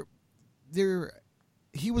 So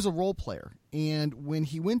he was a role player. And when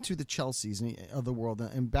he went to the Chelseas of the world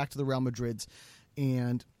and back to the Real Madrids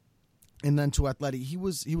and then to Atleti, he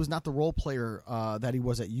was not the role player that he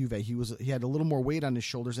was at Juve. He had a little more weight on his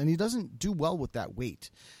shoulders, and he doesn't do well with that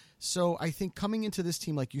weight. So I think coming into this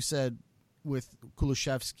team, like you said, with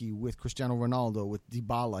Kulusevski, with Cristiano Ronaldo, with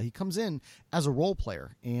Dybala, he comes in as a role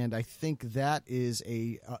player, and I think that is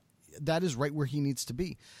right where he needs to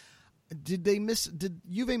be. Did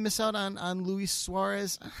Juve miss out on Luis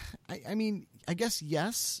Suarez? I mean, I guess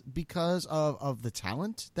yes, because of the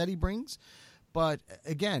talent that he brings. But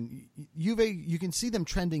again, Juve, you can see them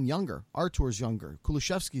trending younger. Artur's younger,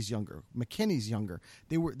 Kulusevski's younger, McKennie's younger.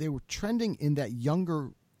 They were trending in that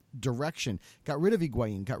younger direction. Got rid of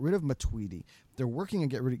Higuain, got rid of Matuidi. They're working on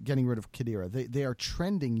getting rid of Khedira. They are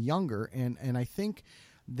trending younger, and I think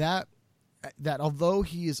that although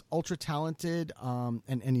he is ultra talented,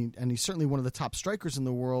 and he's certainly one of the top strikers in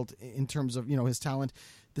the world in terms of his talent.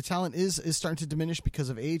 The talent is starting to diminish because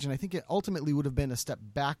of age, and I think it ultimately would have been a step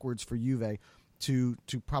backwards for Juve to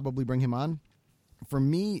probably bring him on. For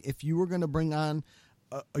me, if you were going to bring on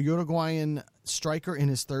a Uruguayan striker in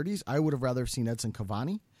his 30s, I would have rather seen Edson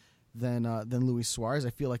Cavani than Luis Suarez. I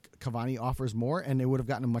feel like Cavani offers more, and they would have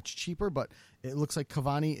gotten him much cheaper. But it looks like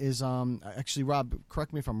Cavani is actually, Rob,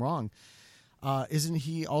 correct me if I'm wrong. Isn't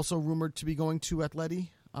he also rumored to be going to Atleti,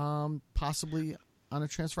 possibly on a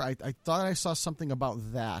transfer? I thought I saw something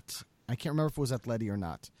about that. I can't remember if it was Atleti or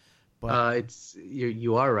not. But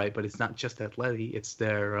you are right, but it's not just Atleti. It's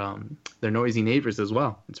their noisy neighbors as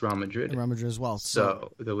well. It's Real Madrid. Real Madrid as well.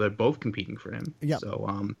 So they're both competing for him. Yeah.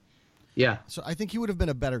 So yeah. So I think he would have been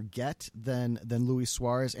a better get than Luis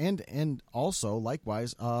Suarez and also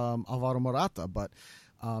likewise Alvaro Morata. But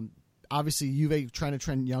obviously Juve trying to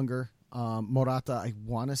trend younger. Morata, I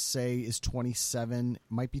want to say, is 27,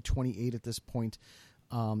 might be 28 at this point.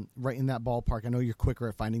 Right in that ballpark. I know you're quicker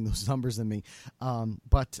at finding those numbers than me,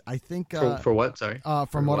 but I think for what? Sorry,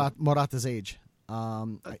 for Morata's age.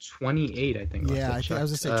 28, I think. Yeah, I was going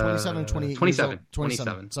to say 27, 28.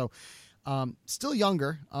 27. So still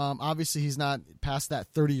younger. Obviously, he's not past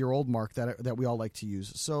that 30-year-old mark that we all like to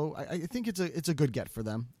use. So I think it's a good get for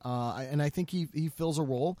them. And I think he fills a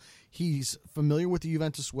role. He's familiar with the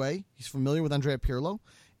Juventus way. He's familiar with Andrea Pirlo,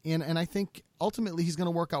 and I think ultimately he's going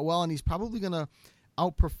to work out well, and he's probably going to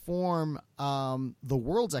outperform the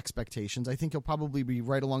world's expectations. I think he'll probably be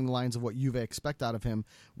right along the lines of what Juve expect out of him,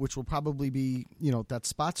 which will probably be, that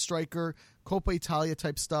spot striker, Coppa Italia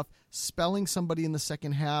type stuff, spelling somebody in the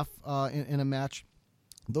second half in a match.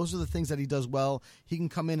 Those are the things that he does well. He can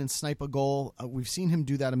come in and snipe a goal. We've seen him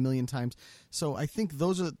do that a million times. So I think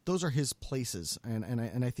those are his places,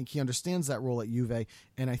 and I think he understands that role at Juve,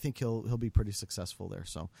 and I think he'll be pretty successful there.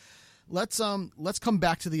 So let's come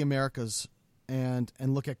back to the Americas and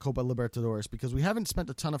look at Copa Libertadores, because we haven't spent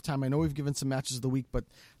a ton of time. I know we've given some matches of the week, but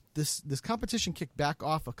this competition kicked back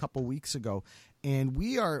off a couple weeks ago, and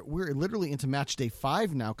we're literally into match day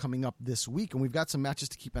 5 now, coming up this week, and we've got some matches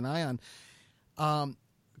to keep an eye on.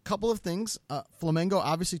 Couple of things. Flamengo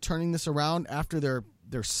obviously turning this around after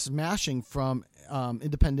their smashing from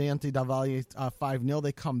Independiente del Valle 5-0.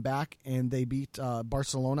 They come back and they beat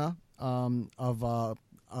Barcelona of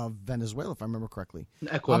Venezuela, if I remember correctly.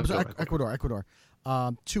 Ecuador.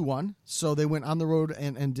 2-1. So they went on the road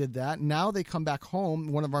and did that. Now they come back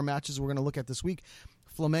home. One of our matches we're going to look at this week,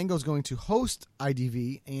 Flamengo is going to host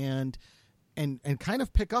IDV and kind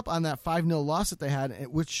of pick up on that 5-0 loss that they had,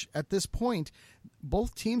 which at this point,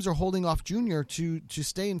 both teams are holding off Junior to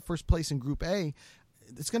stay in first place in Group A.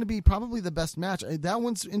 It's going to be probably the best match. That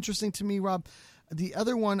one's interesting to me, Rob. The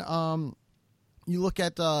other one, you look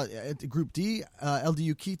at Group D,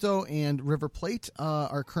 LDU Quito and River Plate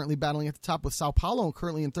are currently battling at the top, with Sao Paulo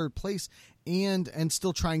currently in third place and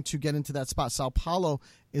still trying to get into that spot. Sao Paulo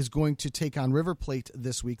is going to take on River Plate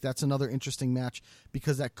this week. That's another interesting match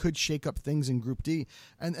because that could shake up things in Group D.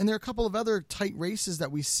 And there are a couple of other tight races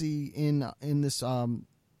that we see in this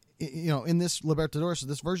in this Libertadores, so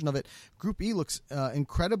this version of it. Group E looks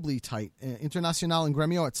incredibly tight. Internacional and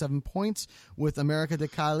Gremio at 7 points, with América de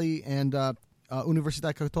Cali and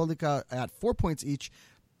Universidad Católica at 4 points each.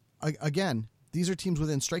 Again, these are teams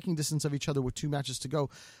within striking distance of each other with 2 matches to go.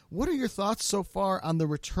 What are your thoughts so far on the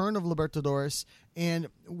return of Libertadores, and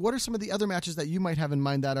what are some of the other matches that you might have in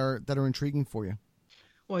mind that are intriguing for you?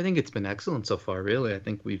 Well, I think it's been excellent so far, really. I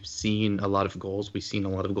think we've seen a lot of goals. We've seen a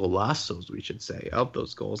lot of golazos, we should say, of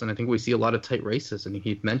those goals. And I think we see a lot of tight races. And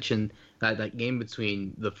he mentioned that game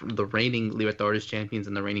between the reigning Libertadores champions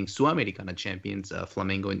and the reigning Sudamericana champions,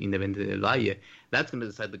 Flamengo and Independiente del Valle. That's going to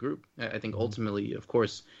decide the group. I think ultimately, of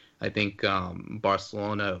course, I think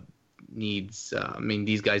Barcelona needs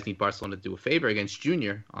these guys need Barcelona to do a favor against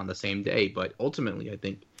Junior on the same day. But ultimately, I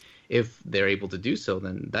think if they're able to do so,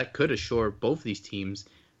 then that could assure both these teams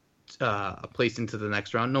a place into the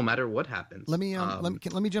next round, no matter what happens. Let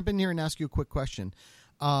me jump in here and ask you a quick question.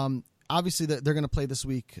 Obviously, they're going to play this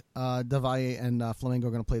week. Del Valle and Flamengo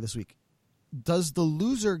are going to play this week. Does the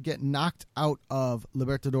loser get knocked out of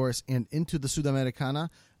Libertadores and into the Sudamericana,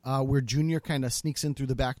 where Junior kind of sneaks in through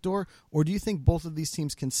the back door, or do you think both of these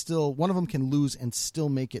teams can one of them can lose and still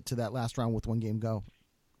make it to that last round with one game go?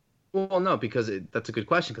 Well, no, because that's a good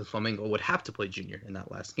question, because Flamengo would have to play Junior in that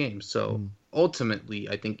last game. So ultimately,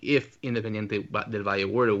 I think if Independiente del Valle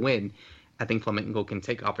were to win, I think Flamengo can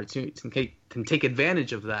take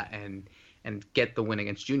advantage of that and get the win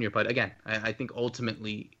against Junior. But again, I think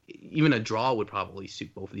ultimately, even a draw would probably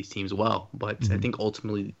suit both of these teams well. But I think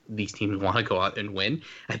ultimately these teams want to go out and win.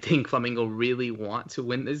 I think Flamengo really want to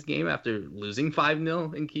win this game after losing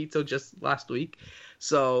 5-0 in Quito just last week.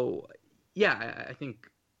 So, yeah, I think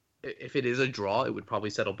if it is a draw, it would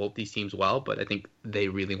probably settle both these teams well, but I think they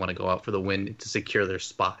really want to go out for the win to secure their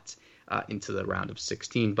spots into the round of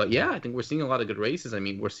 16. But yeah, I think we're seeing a lot of good races. I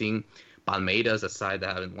mean, we're seeing Palmeiras, a side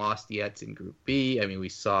that haven't lost yet in Group B. I mean, we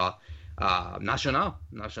saw Nacional.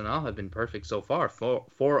 Nacional have been perfect so far,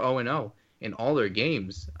 4-0-0 in all their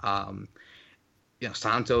games.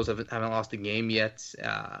 Santos haven't lost a game yet.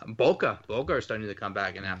 Boca are starting to come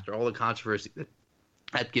back, and after all the controversy that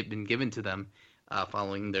had been given to them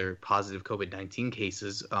following their positive COVID-19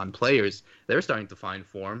 cases on players, they're starting to find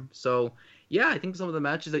form. So, yeah, I think some of the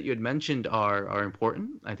matches that you had mentioned are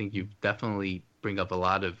important. I think you definitely bring up a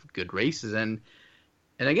lot of good races, and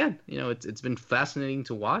again, it's been fascinating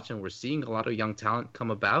to watch, and we're seeing a lot of young talent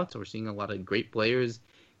come about. We're seeing a lot of great players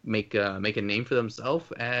make a name for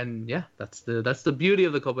themselves, and yeah, that's the beauty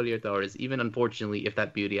of the Copa Libertadores. Even unfortunately, if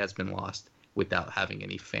that beauty has been lost without having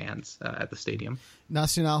any fans at the stadium.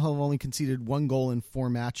 Nacional have only conceded 1 goal in 4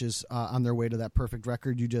 matches on their way to that perfect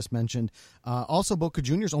record you just mentioned. Also, Boca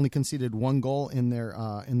Juniors only conceded 1 goal in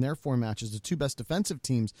their 4 matches. The 2 best defensive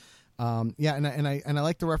teams. And I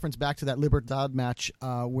like the reference back to that Libertad match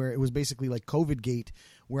where it was basically like COVID gate,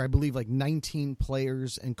 where I believe like 19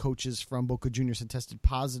 players and coaches from Boca Juniors had tested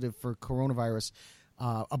positive for coronavirus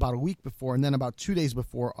about a week before, and then about 2 days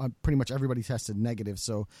before, pretty much everybody tested negative.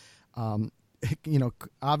 So,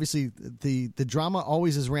 obviously the drama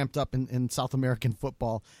always is ramped up in South American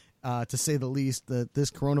football, to say the least. This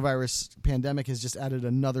coronavirus pandemic has just added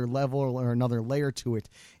another level or another layer to it,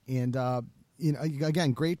 and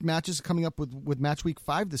again, great matches coming up with match week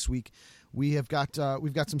 5 this week. We've got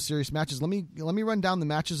some serious matches. Let me run down the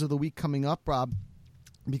matches of the week coming up, Rob,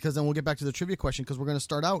 because then we'll get back to the trivia question, because we're going to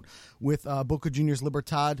start out with Boca Juniors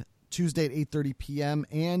Libertad Tuesday at 8:30 p.m.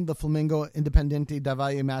 and the Flamengo Independiente del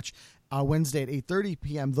Valle match Wednesday at 8:30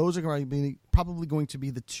 p.m. Those are probably going to be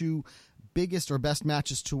the 2 biggest or best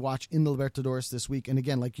matches to watch in the Libertadores this week. And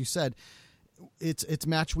again, like you said, it's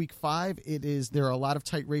match week 5. There are a lot of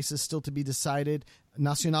tight races still to be decided.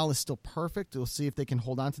 Nacional is still perfect. We'll see if they can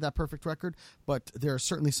hold on to that perfect record, but there are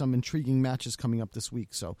certainly some intriguing matches coming up this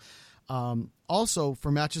week. So, also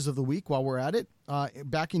for matches of the week, while we're at it,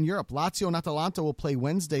 back in Europe, Lazio and Atalanta will play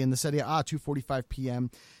Wednesday in the Serie A, 2:45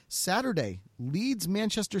 p.m. Saturday, Leeds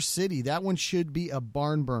Manchester City. That one should be a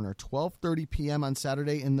barn burner. 12:30 p.m. on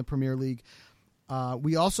Saturday in the Premier League.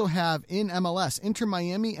 We also have in MLS, Inter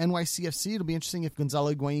Miami, NYCFC. It'll be interesting if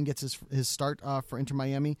Gonzalo Higuain gets his start for Inter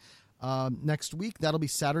Miami next week. That'll be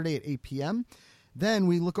Saturday at 8 p.m. Then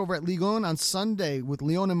we look over at Ligue 1 on Sunday with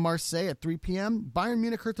Lyon and Marseille at 3 p.m. Bayern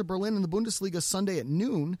Munich, Hertha Berlin in the Bundesliga Sunday at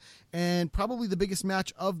noon. And probably the biggest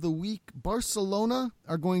match of the week, Barcelona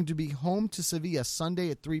are going to be home to Sevilla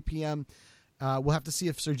Sunday at 3 p.m. We'll have to see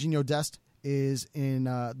if Serginho Dest is in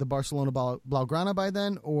the Barcelona Blaugrana by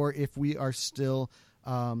then, or if we are still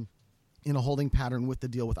in a holding pattern with the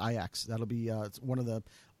deal with Ajax. That'll be one of the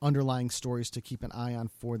underlying stories to keep an eye on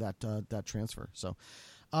for that transfer. So,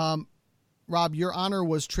 Rob, your honor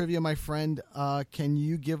was trivia, my friend. Can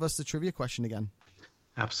you give us the trivia question again?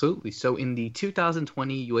 Absolutely. So in the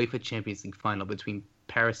 2020 UEFA Champions League final between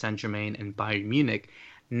Paris Saint-Germain and Bayern Munich,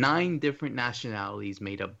 9 different nationalities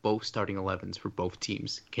made up both starting 11s for both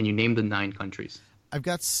teams. Can you name the 9 countries? I've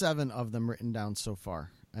got 7 of them written down so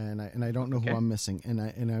far, and I don't know who I'm missing. And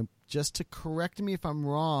I just to correct me if I'm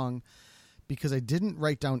wrong, because I didn't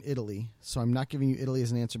write down Italy, so I'm not giving you Italy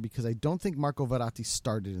as an answer because I don't think Marco Verratti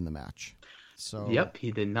started in the match. So yep,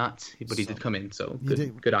 he did not, but he did come in. So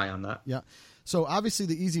good eye on that. Yeah. So obviously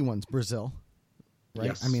the easy ones, Brazil, right?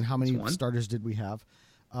 Yes, I mean, how many starters did we have?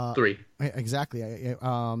 3. Exactly.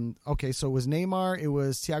 Okay, so it was Neymar, it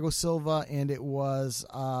was Thiago Silva, and it was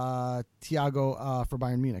Thiago for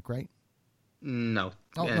Bayern Munich, right? No.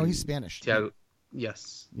 Oh, no, he's Spanish. Thiago,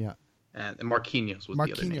 yes. Yeah. And Marquinhos was the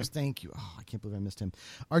other name. Marquinhos, thank you. Oh, I can't believe I missed him.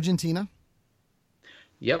 Argentina.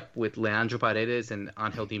 Yep, with Leandro Paredes and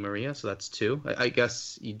Angel Di Maria, so that's 2. I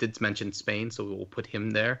guess you did mention Spain, so we'll put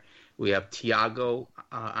him there. We have Thiago,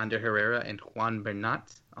 Ander Herrera, and Juan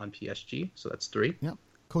Bernat on PSG, so that's 3. Yep.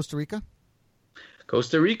 Costa Rica.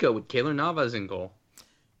 Costa Rica with Keylor Navas in goal.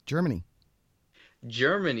 Germany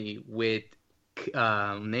with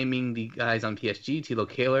naming the guys on PSG, Thilo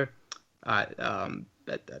Kehler at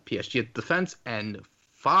PSG at defense, and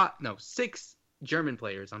 6 German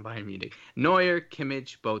players on Bayern Munich: Neuer,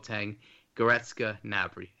 Kimmich, Boateng, Goretzka,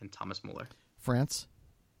 Gnabry, and Thomas Muller. France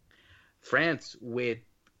with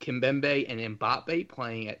Kimpembe and Mbappe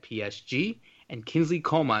playing at PSG, and Kingsley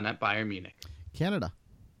Coman at Bayern Munich.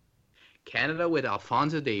 Canada with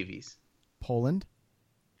Alphonso Davies. Poland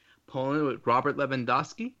with Robert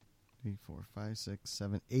Lewandowski. 3, 4, 5, 6,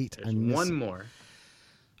 7, 8. There's one more.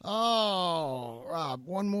 Oh, Rob,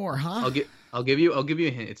 one more, huh? I'll give you a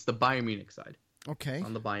hint. It's the Bayern Munich side. Okay.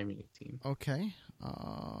 On the Bayern Munich team. Okay.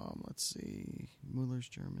 Let's see. Muller's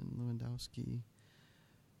German. Lewandowski.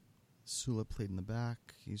 Sula played in the back.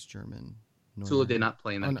 He's German. Sula did not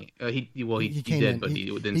play in that game. He came did, in. but he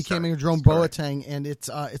didn't. He came in with Jerome Correct. Boateng, and it's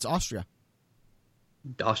Austria.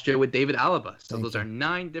 Austria with David Alaba. So Thank those you. are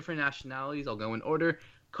 9 different nationalities. I'll go in order: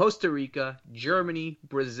 Costa Rica, Germany,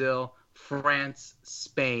 Brazil, France,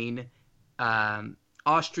 Spain,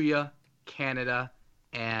 Austria, Canada,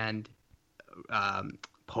 and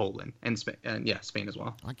Poland, and Spain, and Spain as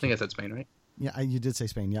well. I think I said Spain, right? Yeah, you did say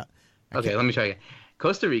Spain. Yeah. Okay, let me try again.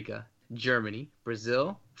 Costa Rica, Germany,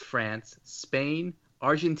 Brazil, France, Spain,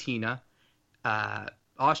 Argentina,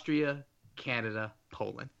 Austria, Canada,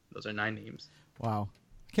 Poland. Those are 9 names. Wow.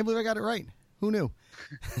 I can't believe I got it right. Who knew?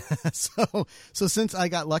 So since I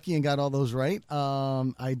got lucky and got all those right,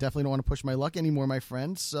 I definitely don't want to push my luck anymore, my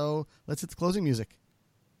friend. So let's hit the closing music.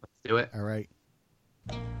 Let's do it. All right.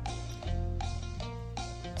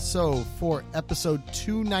 So for episode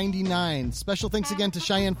 299, special thanks again to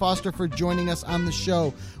Cheyenne Foster for joining us on the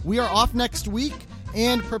show. We are off next week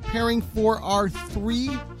and preparing for our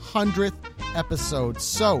 300th episode.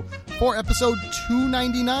 So for episode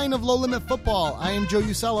 299 of Low Limit Football, I am Joe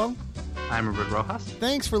Usello. I'm Robert Rojas.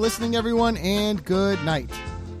 Thanks for listening, everyone, and good night.